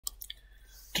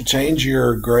To change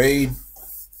your grade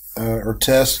or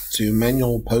test to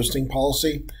manual posting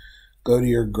policy, go to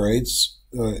your grades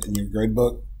in your grade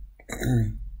book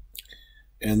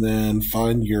and then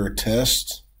find your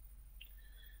test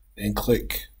and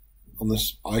click on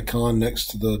this icon next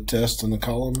to the test in the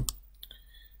column.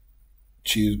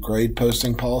 Choose grade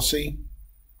posting policy,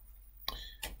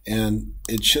 and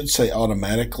it should say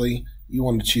automatically. You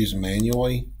want to choose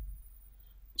manually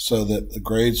so that the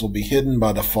grades will be hidden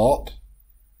by default.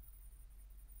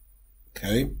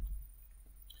 Okay,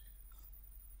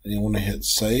 and you want to hit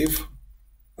save.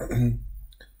 And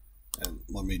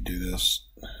let me do this.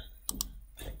 I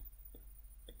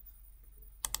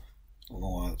don't know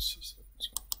why it's just.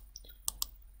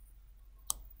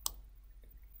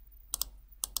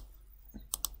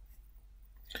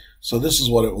 So this is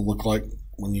what it will look like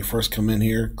when you first come in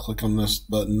here. Click on this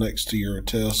button next to your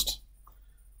test,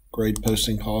 grade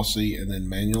posting policy, and then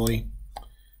manually,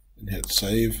 and hit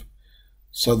save.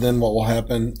 So then what will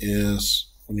happen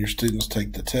is when your students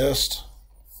take the test,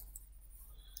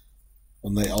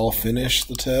 when they all finish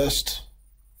the test,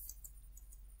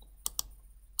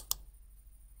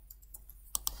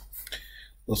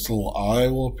 this little I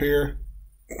will appear,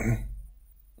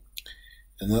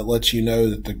 and that lets you know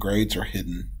that the grades are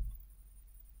hidden.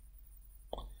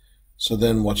 So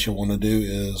then what you'll want to do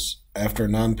is after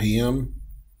 9 p.m.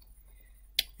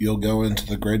 you'll go into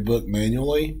the gradebook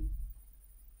manually,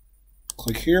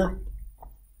 click here,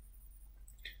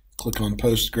 click on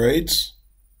post grades,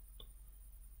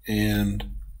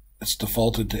 and it's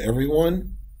defaulted to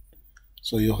everyone,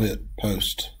 so you'll hit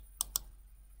post,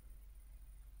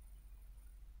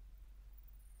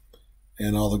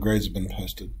 and all the grades have been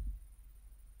posted.